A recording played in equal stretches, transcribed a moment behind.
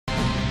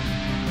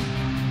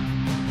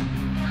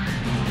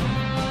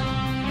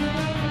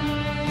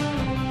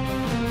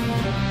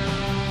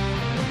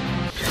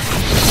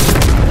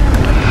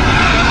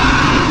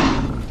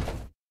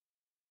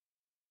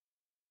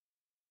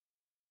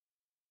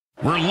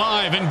We're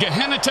live in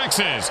Gehenna,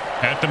 Texas,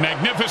 at the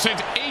magnificent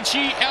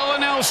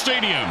HELNL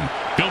Stadium,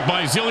 built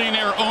by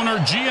zillionaire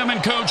owner, GM,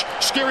 and coach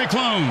Scary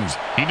Clones.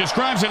 He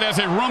describes it as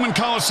a Roman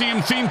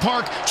Coliseum theme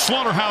park,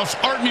 slaughterhouse,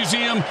 art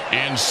museum,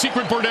 and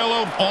secret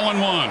bordello all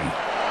in one.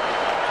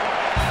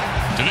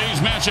 Today's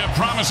matchup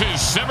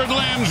promises severed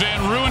limbs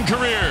and ruined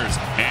careers,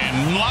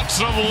 and lots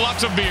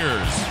of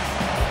beers.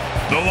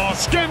 The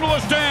Los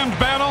Scandalous Damned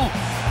battle,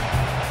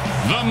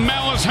 the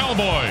Malice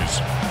Hellboys.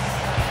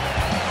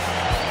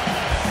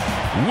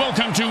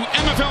 Welcome to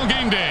MFL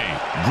Game Day.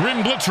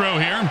 Grim Blitzrow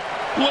here.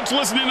 Let's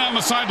listen in on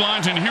the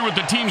sidelines and hear what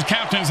the team's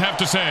captains have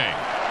to say.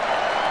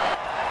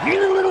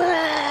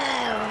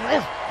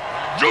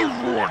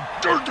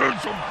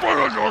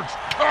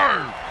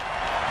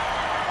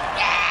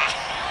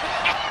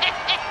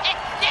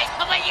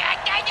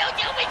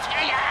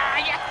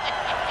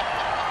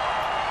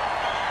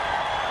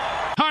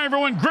 Hi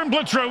everyone, Grim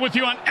Blitzrow with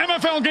you on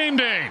MFL Game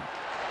Day.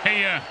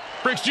 Hey,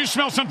 Bricks, do you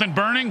smell something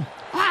burning?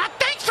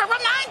 Thanks for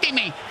reminding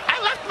me.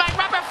 I left my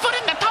rubber foot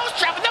in the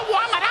toaster oven to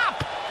warm it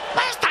up.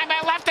 Last time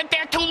I left it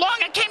there too long,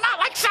 it came out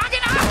like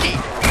Saganaki.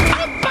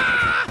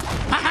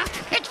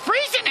 It's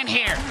freezing in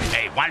here.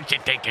 Hey, why don't you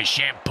take a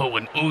shampoo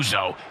and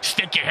ouzo,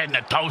 stick your head in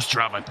the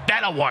toaster oven.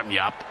 That'll warm you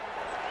up.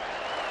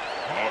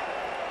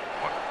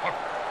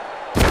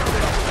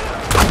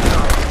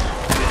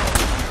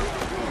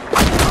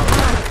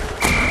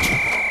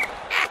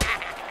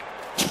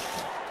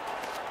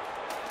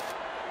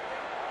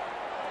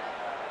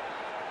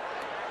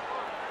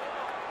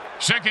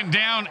 Second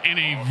down and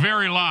a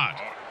very lot.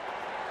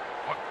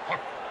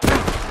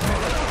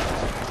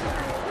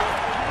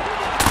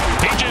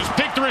 He just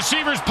picked the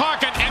receiver's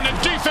pocket and the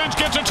defense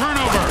gets a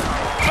turnover.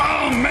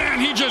 Oh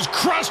man, he just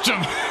crushed him.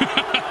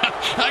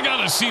 I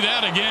gotta see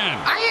that again.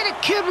 I had a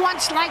kid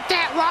once like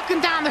that walking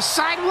down the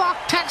sidewalk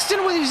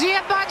texting with his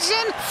earbuds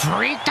in.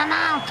 Freaked him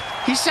out.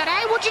 He said,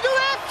 "Hey, what'd you do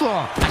that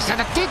for?" I said,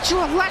 "I teach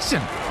you a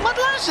lesson." "What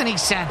lesson?" he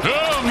said.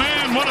 Oh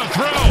man, what a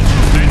throw.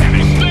 And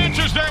he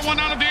snatches that one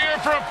out of the air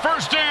for a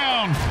first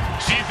down.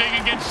 See if they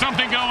can get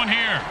something going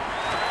here.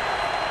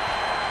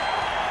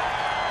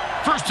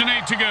 1st and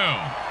 8 to go.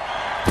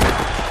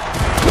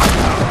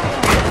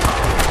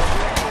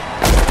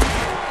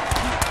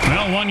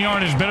 Well, 1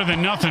 yard is better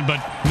than nothing, but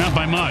not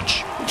by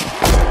much.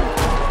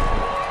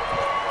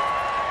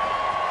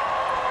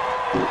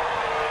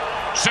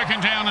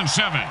 Second down and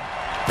 7.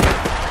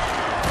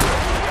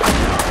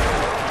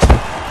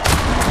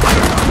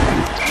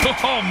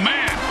 Oh,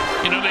 man.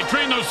 You know, they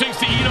train those things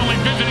to eat only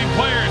visiting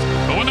players,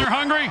 but when they're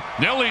hungry,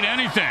 they'll eat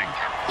anything.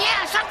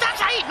 Yeah, sometimes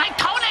I eat my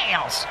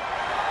toenails.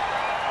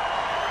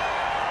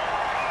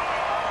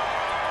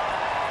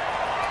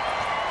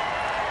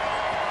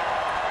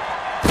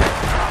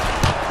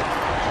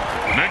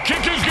 The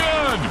kick is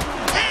good.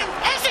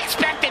 As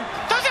expected,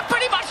 those are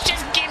pretty much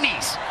just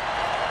gimmies.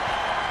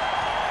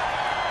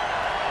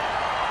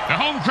 The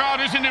home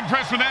crowd isn't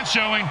impressed with that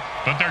showing,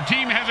 but their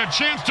team has a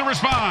chance to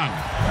respond.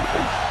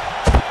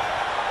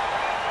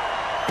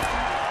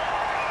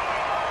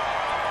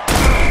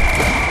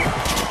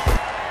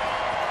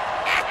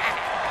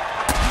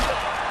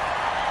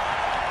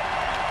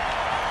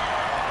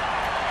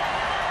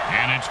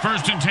 And it's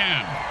 1st and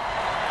 10.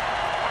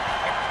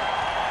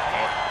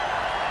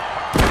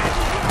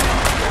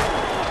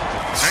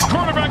 The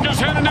quarterback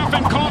just had enough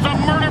and calls a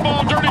murder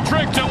ball dirty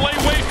trick to lay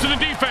waste to the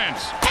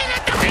defense.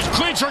 His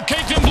cleats are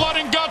caked in blood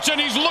and guts,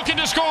 and he's looking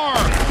to score.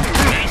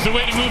 That's the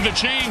way to move the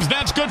chains.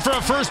 That's good for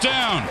a first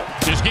down.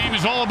 This game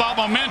is all about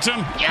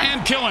momentum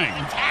and killing.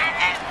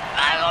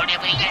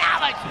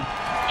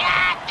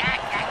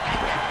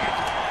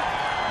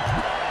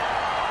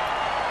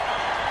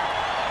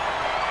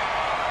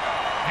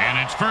 And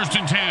it's 1st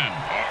and 10.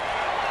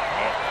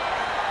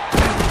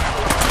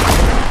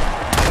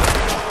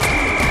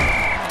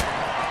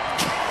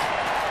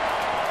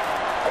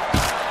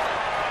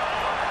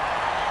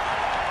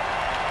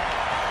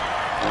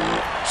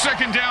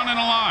 Second down and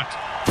a lot.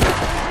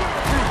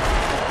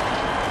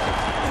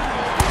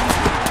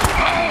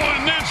 Oh,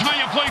 and that's how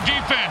you play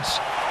defense.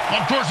 Well,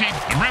 of course, the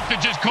ref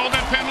that just called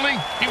that penalty,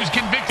 he was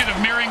convicted of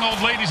marrying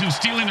old ladies and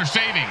stealing their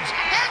savings.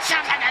 That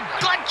sounds like a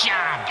good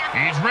job.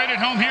 He's right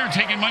at home here,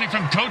 taking money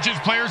from coaches,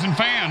 players, and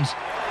fans.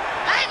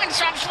 I even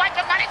saw him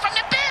swiping money from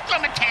the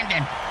bathroom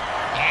attendant.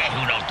 Yeah,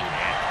 who don't do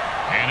that?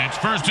 And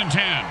it's 1st and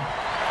 10.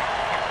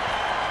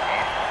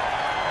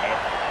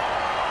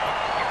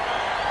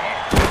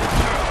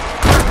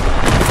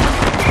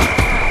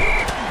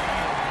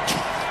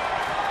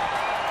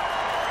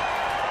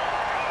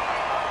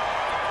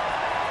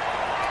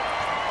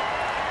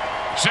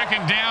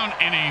 Second down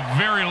and a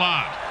very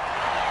lot.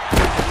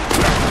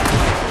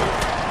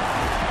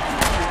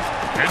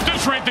 At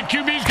this rate, the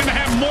QB's going to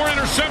have more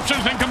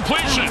interceptions than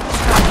completions.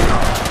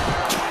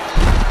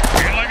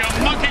 You're like a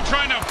monkey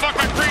trying to fuck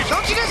a grease.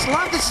 Don't you just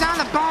love the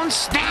sound of bones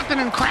snapping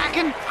and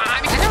cracking?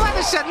 I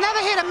never said never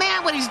hit a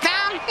man when he's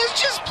down. He's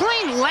just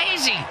plain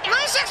lazy.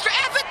 Nice extra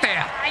effort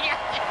there.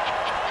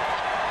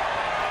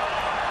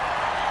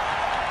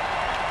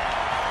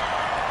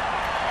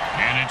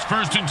 And it's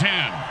 1st and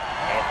 10.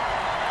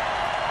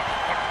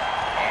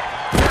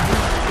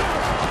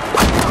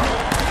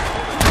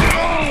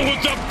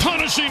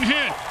 crushing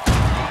hit.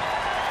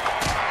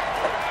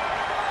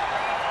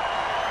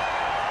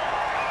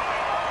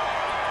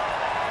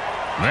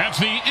 That's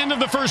the end of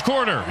the first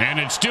quarter, and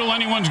it's still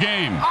anyone's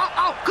game.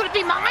 Oh, could it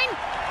be mine?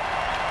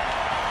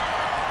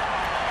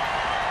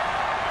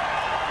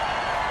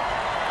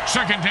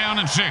 Second down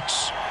and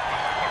 6.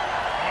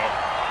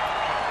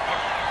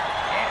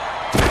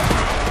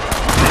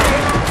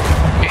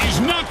 He's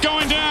not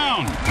going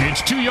down.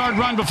 It's 2-yard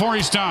run before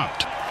he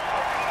stopped.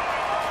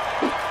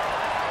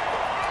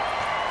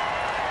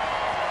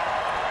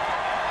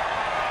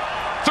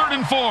 Third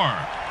and 4.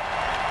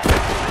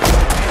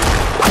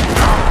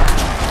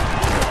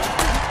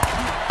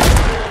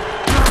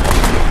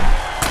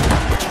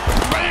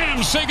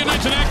 Bam! Say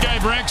goodnight to that guy,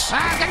 Bricks.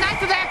 Good night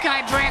to that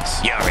guy,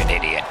 Bricks. You're an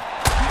idiot.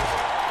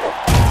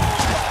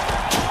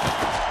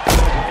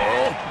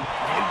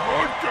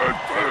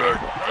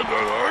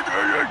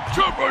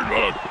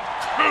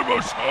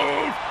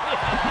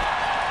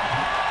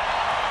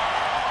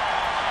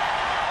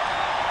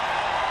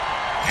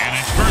 And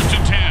it's first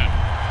and 10.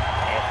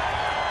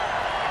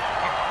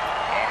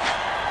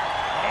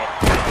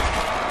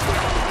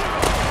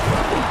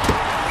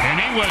 And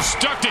he was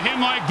stuck to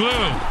him like glue.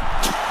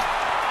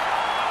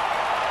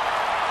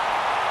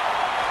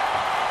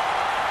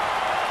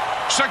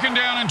 Second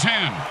down and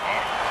 10.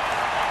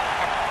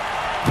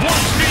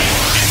 One speed,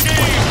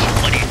 engage.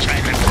 What are you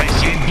trying to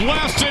press you?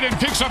 Blasted and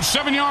picks up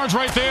 7 yards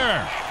right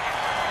there.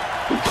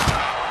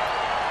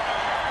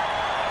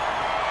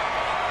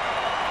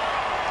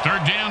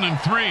 Third down and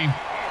 3.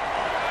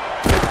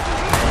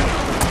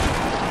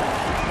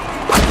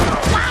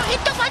 Wow, he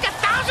took like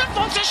 1,000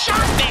 volts a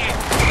shot there.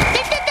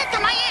 They did that to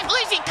my Aunt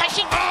Lizzie because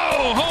she...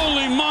 Oh,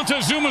 holy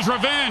Montezuma's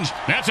revenge.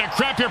 That's a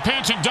crap your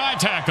pants and die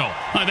tackle.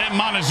 That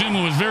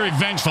Montezuma was very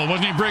vengeful,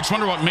 wasn't he, Bricks?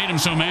 Wonder what made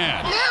him so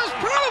mad. Yeah, it was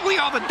probably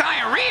all the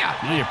diarrhea.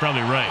 Yeah, you're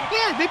probably right.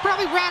 Yeah, they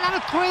probably ran out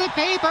of toilet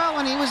paper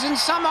when he was in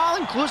some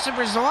all-inclusive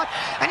resort,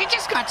 and he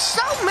just got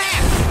so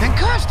mad and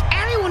cursed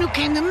anyone who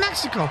came to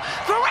Mexico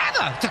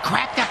forever to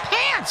crap their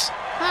pants.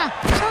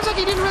 Sounds like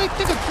he didn't really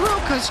think it through,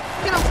 because,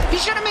 he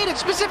should have made it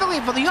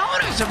specifically for the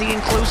owners of the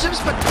inclusives,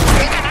 but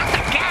maybe not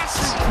the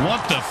guests.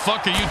 What the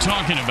fuck are you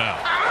talking about?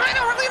 I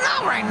don't really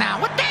know right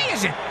now. What day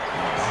is it?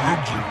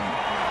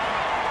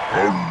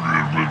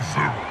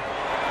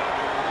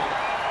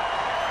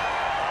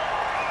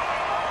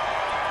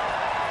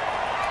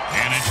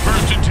 And it's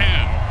first and 10.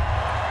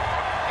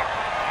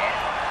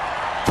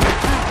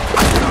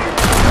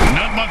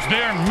 Not much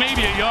there,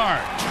 maybe a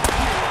yard.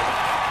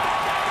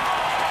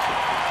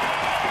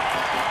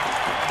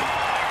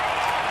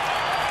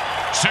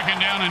 Second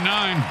down and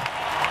 9.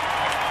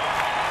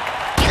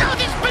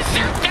 This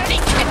berserk dirty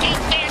trick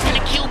ain't fair to the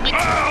Cubans.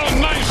 Oh,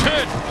 nice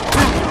hit.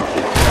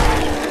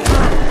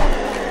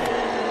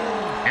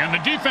 And the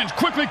defense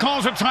quickly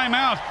calls a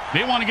timeout.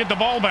 They want to get the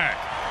ball back.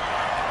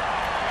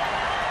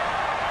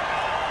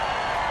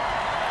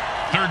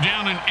 Third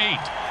down and 8.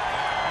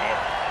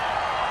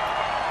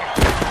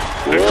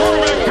 The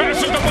quarterback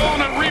passes the ball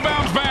and it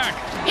rebounds back.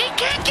 He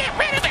can't get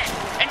rid of it.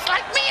 It's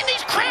like me and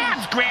these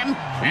crabs, Grim.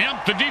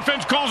 Yep, the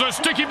defense calls a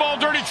sticky ball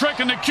dirty trick,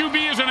 and the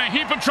QB is in a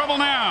heap of trouble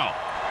now.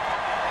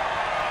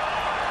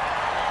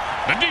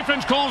 The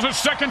defense calls a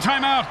second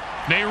timeout.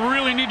 They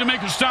really need to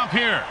make a stop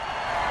here.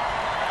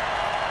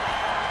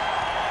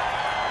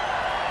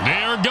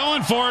 They are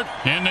going for it,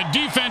 and the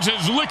defense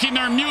is licking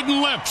their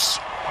mutant lips.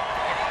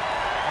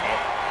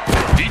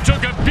 He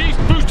took a beast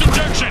boost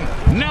injection.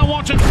 Now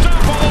wants to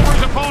stomp all over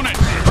his opponent.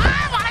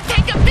 I want to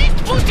take a beast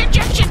boost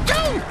injection,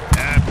 too.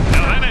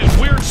 Now that has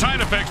weird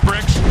side effects,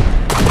 Bricks.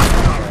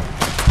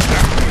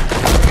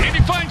 And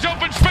he finds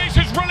open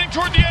spaces running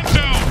toward the end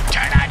zone.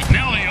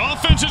 Now the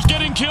offense is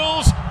getting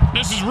kills.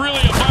 This is really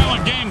a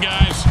violent game,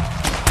 guys.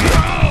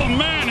 Oh,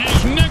 man,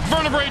 his neck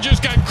vertebrae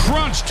just got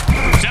crunched.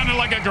 Sounded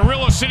like a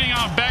gorilla sitting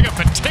on a bag of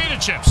potato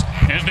chips.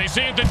 As they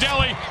say at the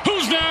deli,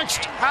 who's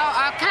next? Can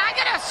I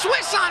get a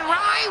Swiss on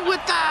rye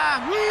with,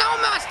 no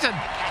mustard?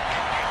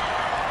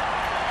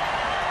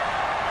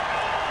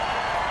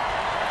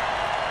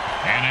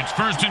 And it's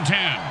first and 10.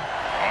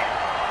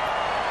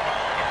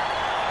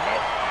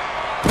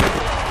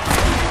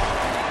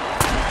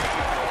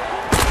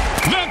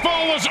 That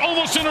ball was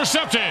almost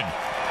intercepted.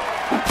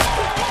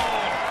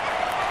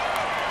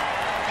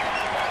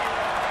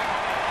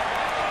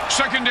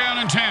 Second down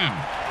and 10.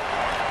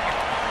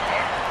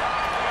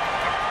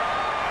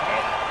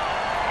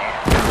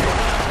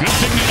 Good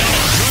thing they don't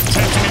have drug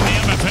testing in the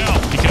MFL,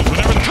 because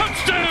whenever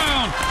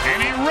touchdown, and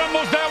he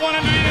rumbles that one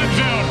into the end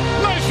zone.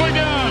 Nicely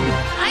done.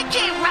 I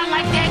can't run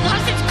like that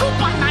unless it's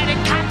coupon night at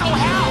Taco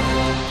Hell.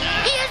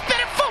 He has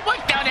better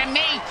footwork, though, than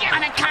me.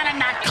 And I'm kind of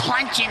not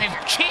clenching his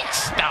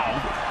cheeks, though.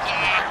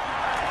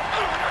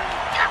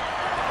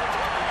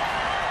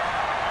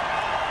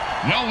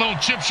 Well, little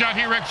chip shot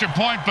here, extra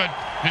point, but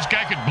this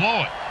guy could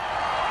blow it.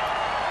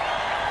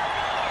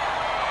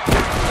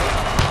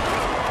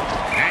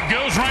 It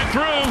goes right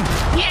through.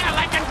 Yeah,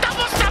 like a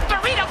double-stuffed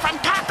burrito from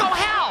Taco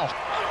Hell.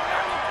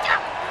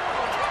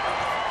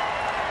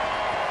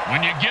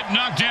 When you get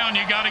knocked down,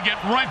 you got to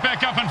get right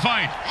back up and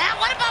fight.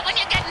 What about when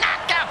you get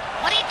knocked up?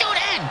 What do you do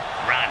then?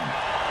 Run.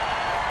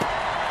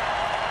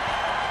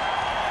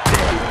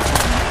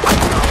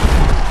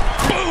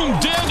 Boom,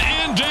 dead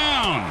and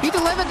down. He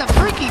delivered the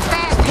freaky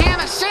fast ham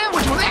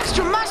sandwich with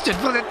extra mustard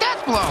for the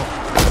death blow.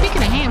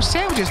 Speaking of ham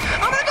sandwiches,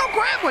 I'm gonna go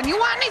grab one.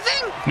 You want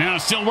anything? Now,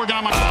 still working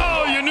on my...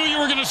 Oh, you knew you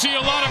were going to see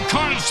a lot of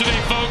carnage today,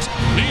 folks.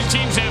 These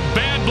teams have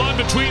bad blood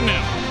between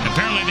them.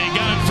 Apparently, they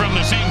got it from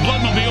the same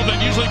bloodmobile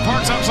that usually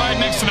parks outside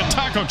next to the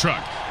taco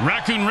truck.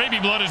 Raccoon rabies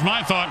blood is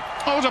my thought.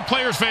 Always a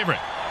player's favorite.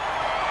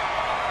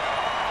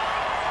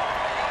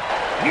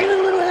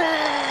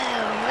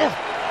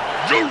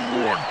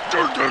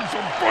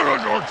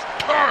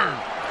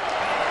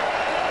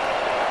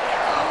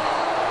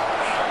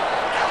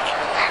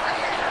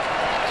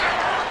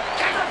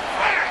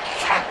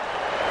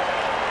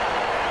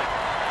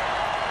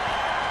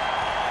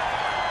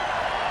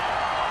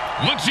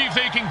 Let's see if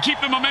they can keep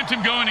the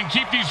momentum going and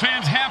keep these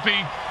fans happy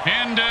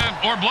and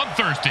or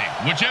bloodthirsty,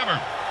 whichever.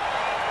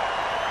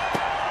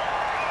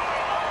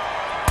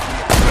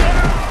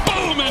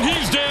 Boom, and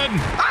he's dead.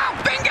 Oh,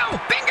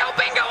 bingo! Bingo,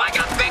 bingo! I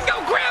got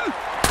bingo, Grim!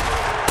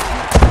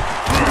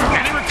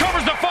 And he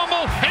recovers the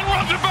fumble and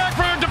runs it back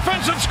for a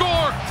defensive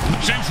score.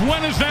 Since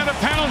when is that a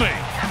penalty?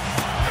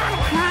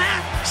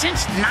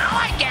 Since now,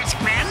 I guess,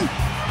 Grim.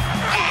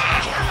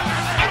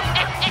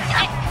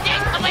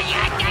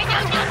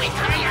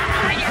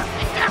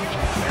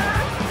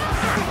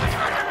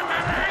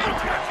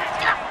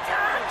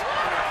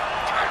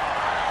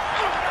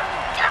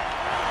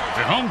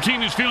 The home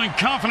team is feeling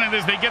confident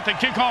as they get the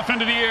kickoff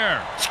into the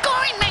air.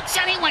 Scoring makes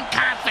anyone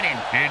confident.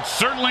 It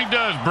certainly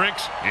does,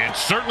 Bricks. It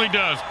certainly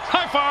does.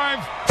 High five!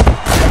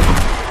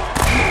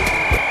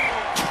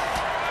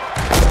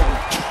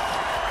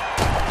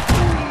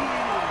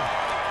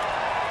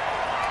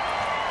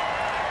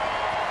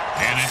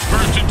 And it's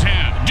 1st and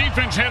 10.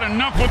 Defense had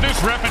enough with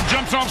this rep and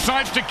jumps off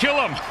sides to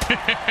kill him.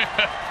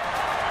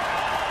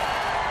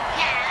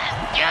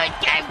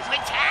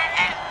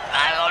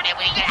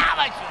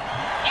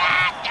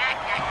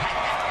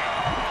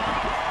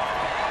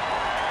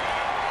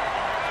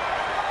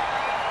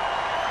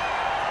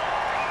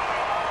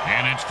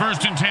 And it's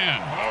 1st and 10.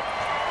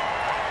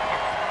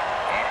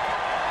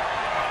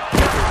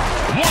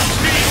 One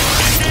speed,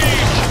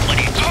 engage.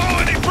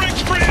 Oh, and he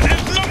breaks free and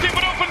has nothing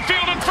but open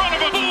field in front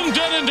of him. Boom,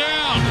 dead and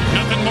down.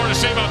 Nothing more to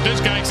say about this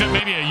guy except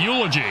maybe a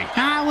eulogy.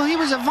 Well, he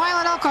was a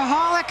violent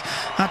alcoholic,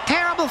 a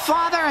terrible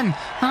father, and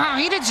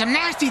he did some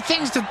nasty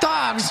things to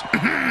dogs.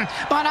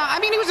 But, I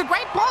mean, he was a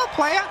great ball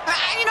player.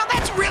 You know,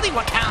 that's really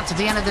what counts at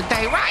the end of the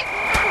day, right?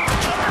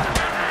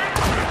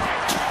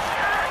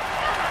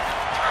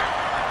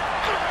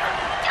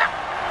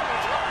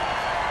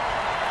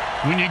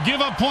 When you give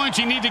up points,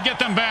 you need to get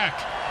them back.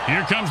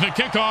 Here comes the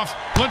kickoff.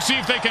 Let's see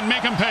if they can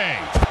make them pay.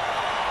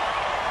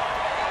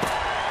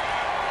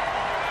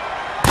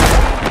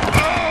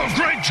 Oh,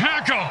 great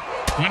tackle.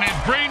 When his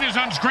brain is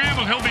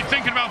unscrambled, he'll be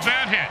thinking about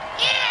that hit.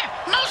 Yeah,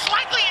 most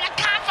likely in a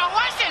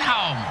convalescent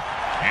home.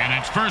 And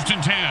it's 1st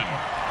and 10.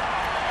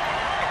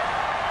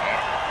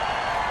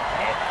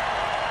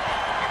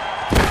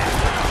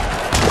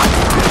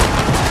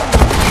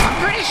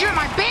 Pretty sure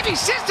my baby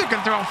sister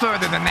can throw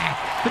further than that,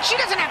 but she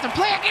doesn't have to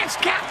play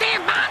against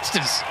goddamn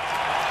monsters.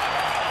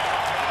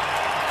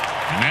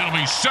 And that'll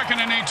be 2nd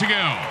and 8 to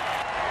go.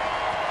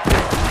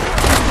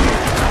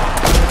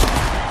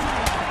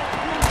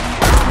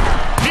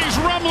 He's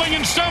rumbling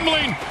and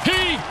stumbling.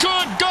 He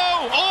could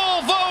go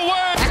all the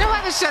way. And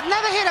whoever said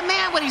never hit a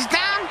man when he's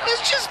down is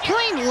just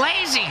plain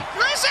lazy.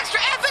 Nice extra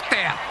effort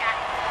there.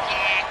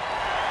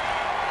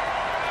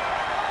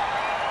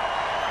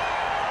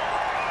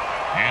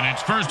 And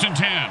it's 1st and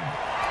 10.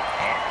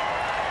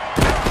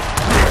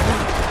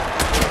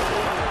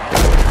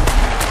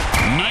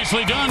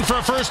 Nicely done for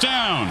a 1st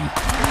down.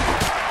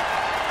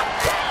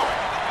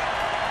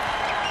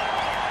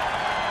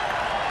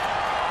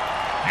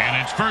 And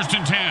it's 1st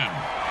and 10.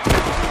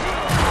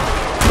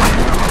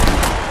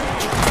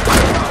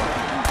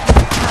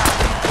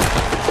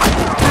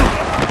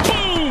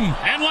 Boom!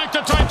 And like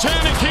the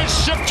Titanic,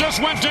 his ship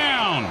just went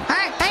down.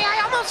 Hey,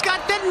 I almost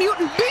got Dead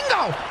Mutant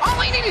Bingo. All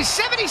I need is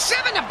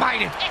 77 to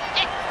bite it.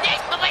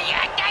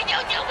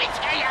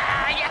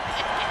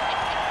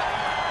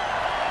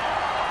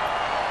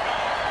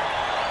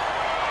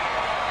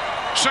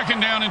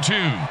 2nd down and 2.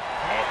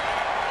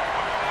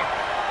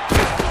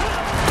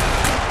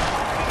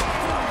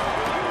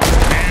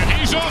 And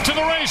he's off to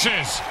the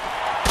races.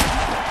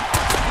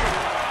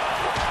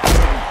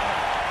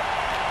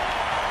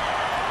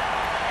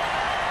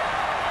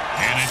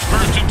 And it's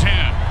 1st and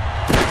 10.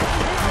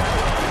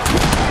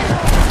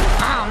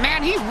 Oh,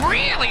 man, he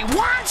really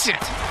wants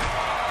it.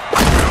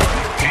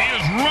 He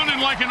is running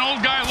like an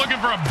old guy looking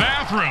for a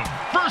bathroom.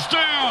 1st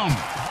down.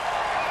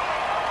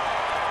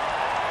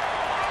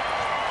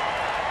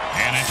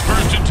 And it's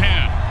 1st and 10.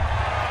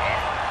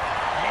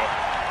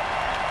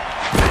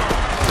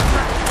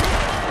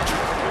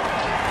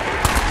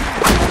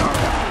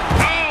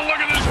 Oh, look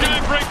at this guy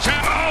break 10.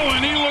 Oh,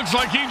 and he looks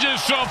Looks like he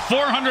just saw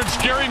 400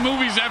 scary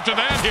movies after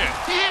that hit.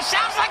 Yeah,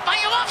 sounds like my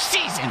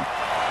off-season.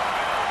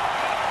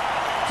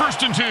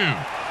 1st and 2.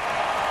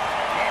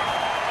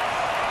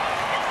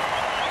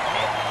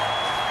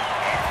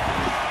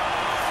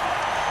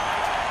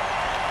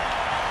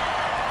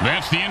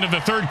 That's the end of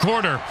the 3rd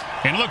quarter.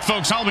 And look,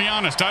 folks, I'll be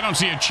honest, I don't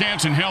see a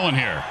chance in hell in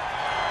here.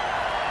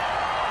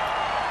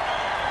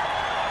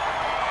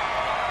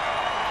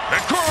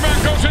 The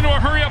quarterback goes into a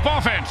hurry-up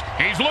offense.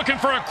 He's looking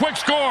for a quick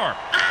score.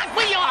 Aren't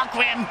we all,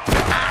 Grim?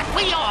 Aren't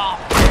we all?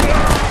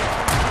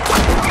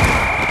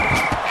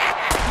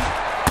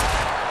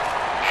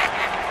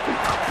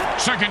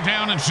 2nd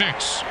down and 6.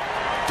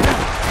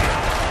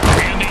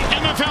 And the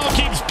MFL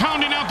keeps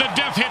pounding out the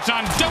death hits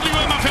on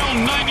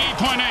WMFL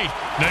 98.8.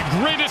 The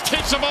greatest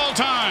hits of all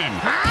time.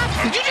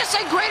 Huh? Did you just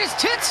say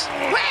greatest hits?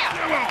 Where?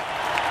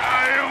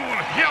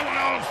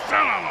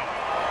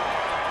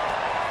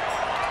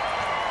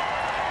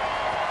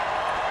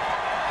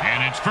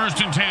 And it's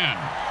 1st and 10.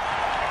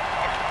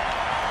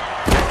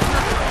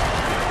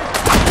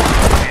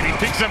 And he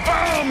picks up.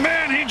 Oh,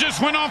 man, he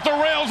just went off the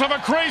rails of a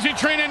crazy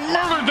train and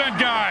murdered that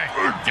guy.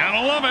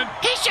 Gotta love it.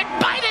 He should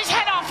bite his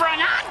head off for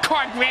an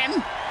encore,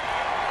 Grim.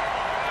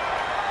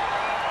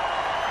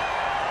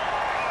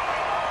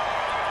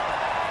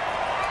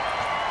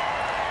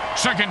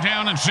 Second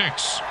down and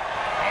 6.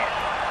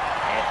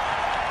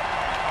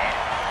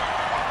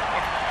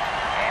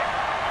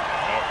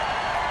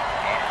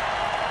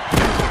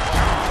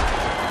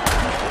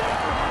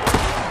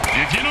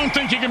 If you don't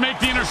think you can make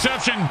the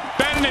interception,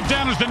 batting it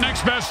down is the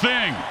next best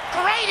thing.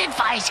 Great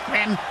advice,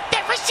 Grim.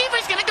 That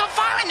receiver's gonna go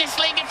far in this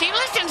league if he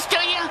listens to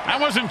you. I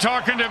wasn't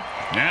talking to...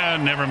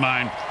 never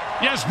mind.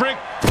 Yes, Brick,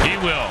 he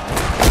will.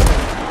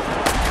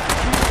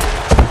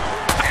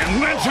 And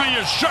that's how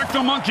you shuck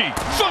the monkey.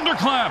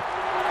 Thunderclap.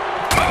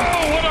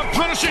 Oh, what a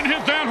punishing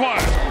hit that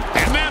was.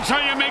 And that's how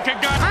you make a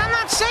guy... I'm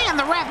not saying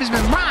the ref has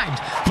been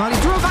bribed, but he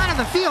drove out of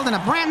the field in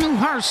a brand new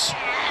hearse.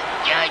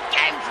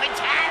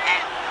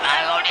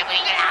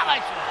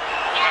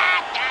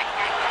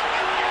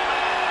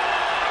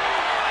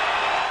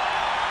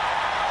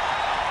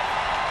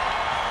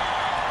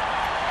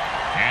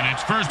 And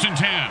it's 1st and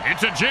 10.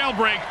 It's a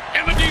jailbreak,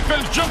 and the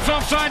defense jumps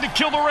offside to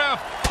kill the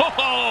ref.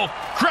 Oh,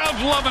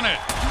 crowd's loving it.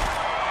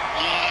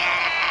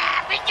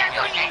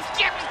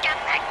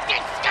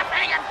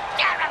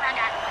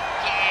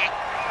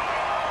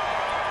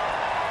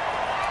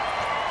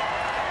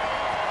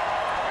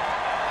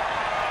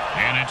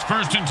 And it's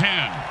 1st and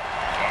 10.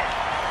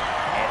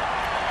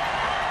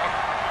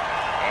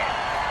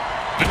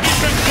 The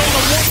defense called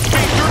a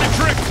one-speed dirty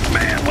trick.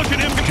 Man, look at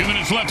him. 2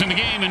 minutes left in the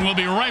game, and we'll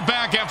be right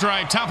back after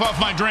I top off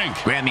my drink.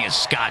 Grab me a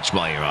scotch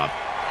while you're up.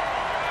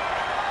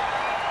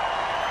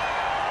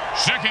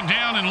 2nd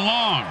down and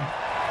long.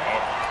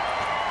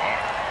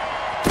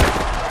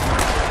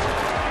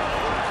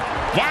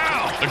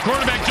 Wow, the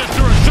quarterback just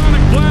threw a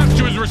sonic blast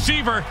to his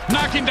receiver,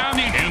 knocking down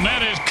the... And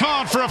that is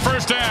caught for a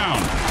 1st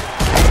down.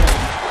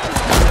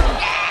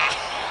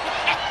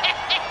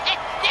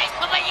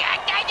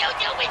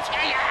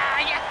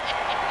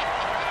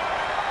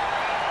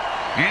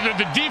 Either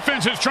the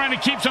defense is trying to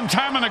keep some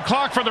time on the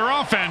clock for their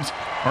offense,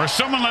 or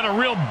someone let a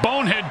real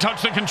bonehead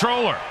touch the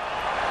controller.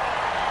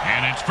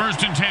 And it's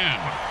 1st and 10.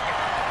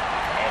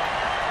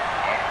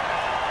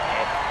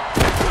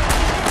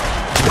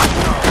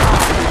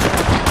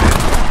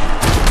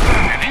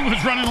 And he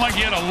was running like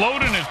he had a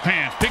load in his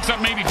pants. Picks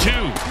up maybe 2.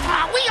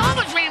 We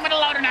always ran with a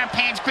load in our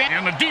pants, Grim.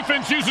 And the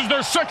defense uses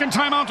their 2nd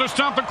timeout to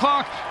stop the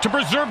clock to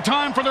preserve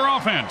time for their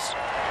offense.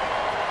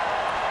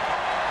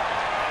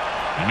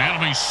 And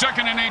that'll be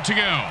 2nd and 8 to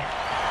go.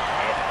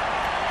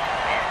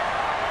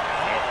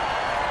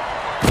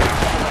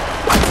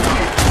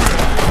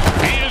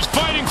 He is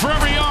fighting for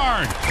every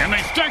yard. And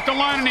they stack the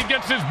line and he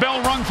gets his bell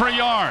rung for a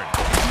yard.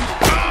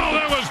 Oh,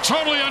 that was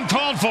totally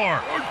uncalled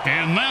for.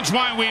 And that's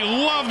why we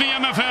love the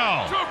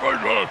MFL.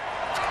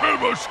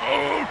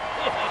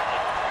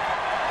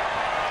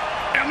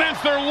 And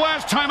that's their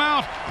last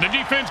timeout. The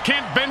defense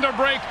can't bend or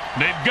break.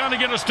 They've got to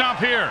get a stop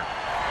here.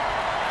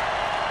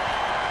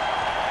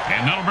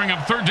 And that'll bring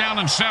up 3rd down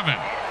and 7.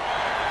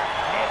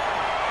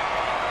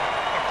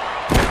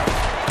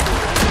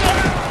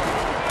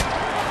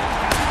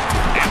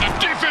 And the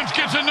defense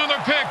gets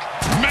another pick.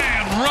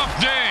 Man, rough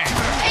day.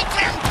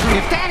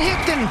 If that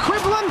hit didn't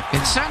cripple him,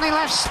 it certainly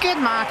left skid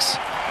marks.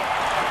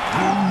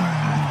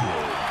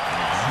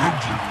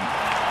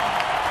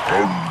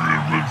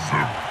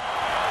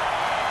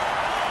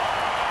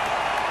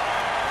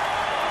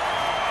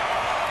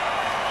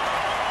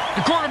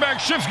 The quarterback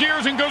shifts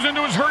gears and goes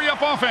into his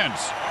hurry-up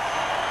offense.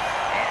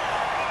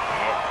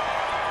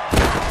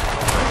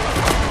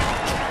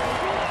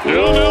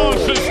 No,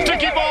 it's the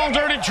sticky ball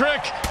dirty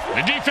trick.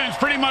 The defense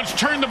pretty much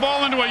turned the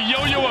ball into a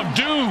yo-yo of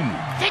doom.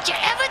 Did you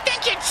ever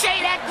think you'd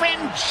say that, Grim?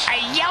 A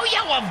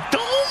yo-yo of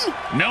doom?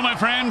 No, my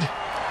friend,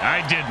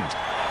 I didn't.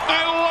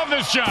 I love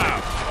this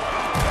job.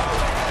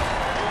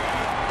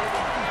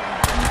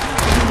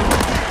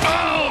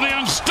 Oh, the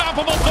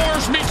unstoppable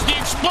force meets the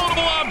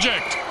explodable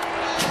object.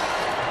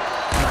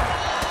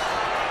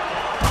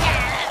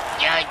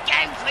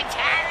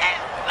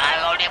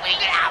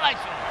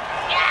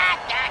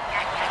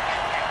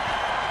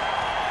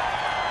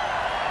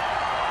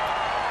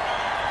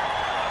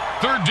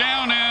 Third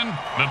down, and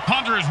the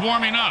punter is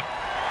warming up.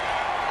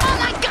 Oh,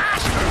 my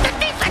gosh! The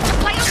defensive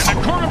players... And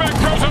the quarterback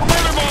throws a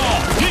murder ball.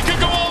 He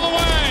could go all the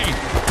way.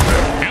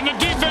 And the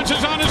defense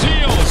is on his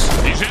heels.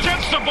 He says,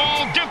 gets the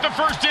ball, get the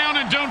first down,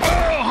 and don't...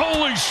 Oh,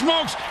 holy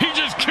smokes. He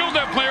just killed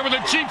that player with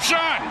a cheap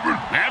shot.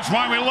 That's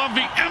why we love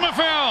the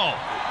MFL.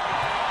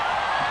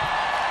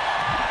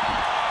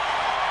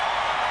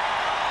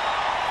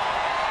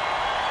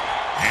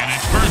 And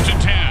it's 1st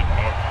and 10.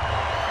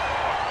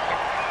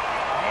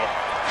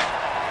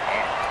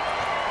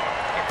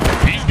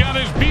 He's got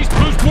his beast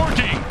boost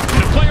working.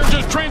 The player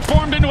just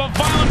transformed into a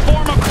violent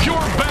form of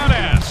pure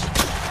badass.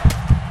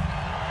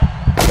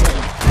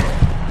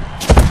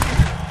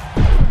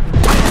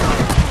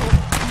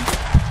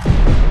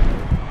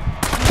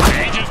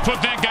 He just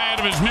put that guy out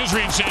of his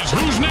misery and says,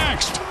 who's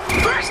next?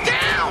 First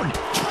down!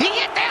 He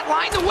hit that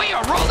line the way a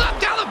rolled-up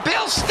dollar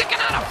bill sticking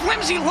out of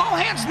flimsy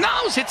Lohan's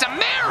nose hits a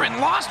mare in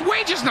Lost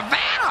Wages,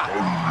 Nevada.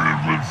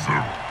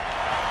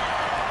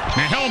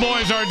 The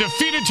Hellboys are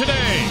defeated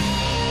today.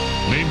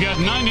 They've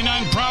got 99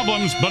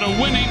 problems, but a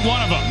win ain't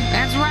one of them.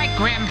 That's right,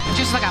 Grim.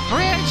 Just like a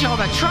bridge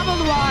over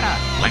troubled water.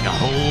 Like a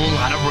whole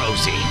lot of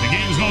Rosie. The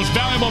game's most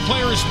valuable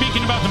player is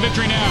speaking about the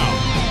victory now.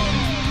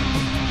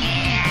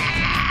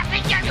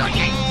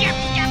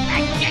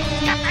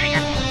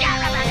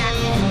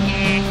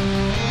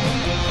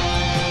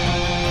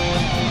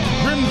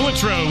 Grim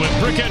Blitzrow with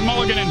Brickhead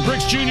Mulligan and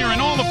Bricks Jr.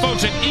 and all the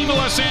folks at Evil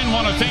SN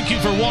want to thank you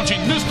for watching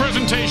this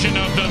presentation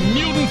of the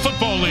Mutant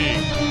Football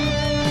League.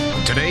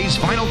 Today's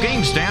final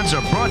game stats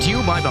are brought to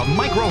you by the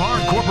Micro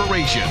Hard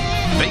Corporation.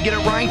 They get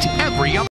it right every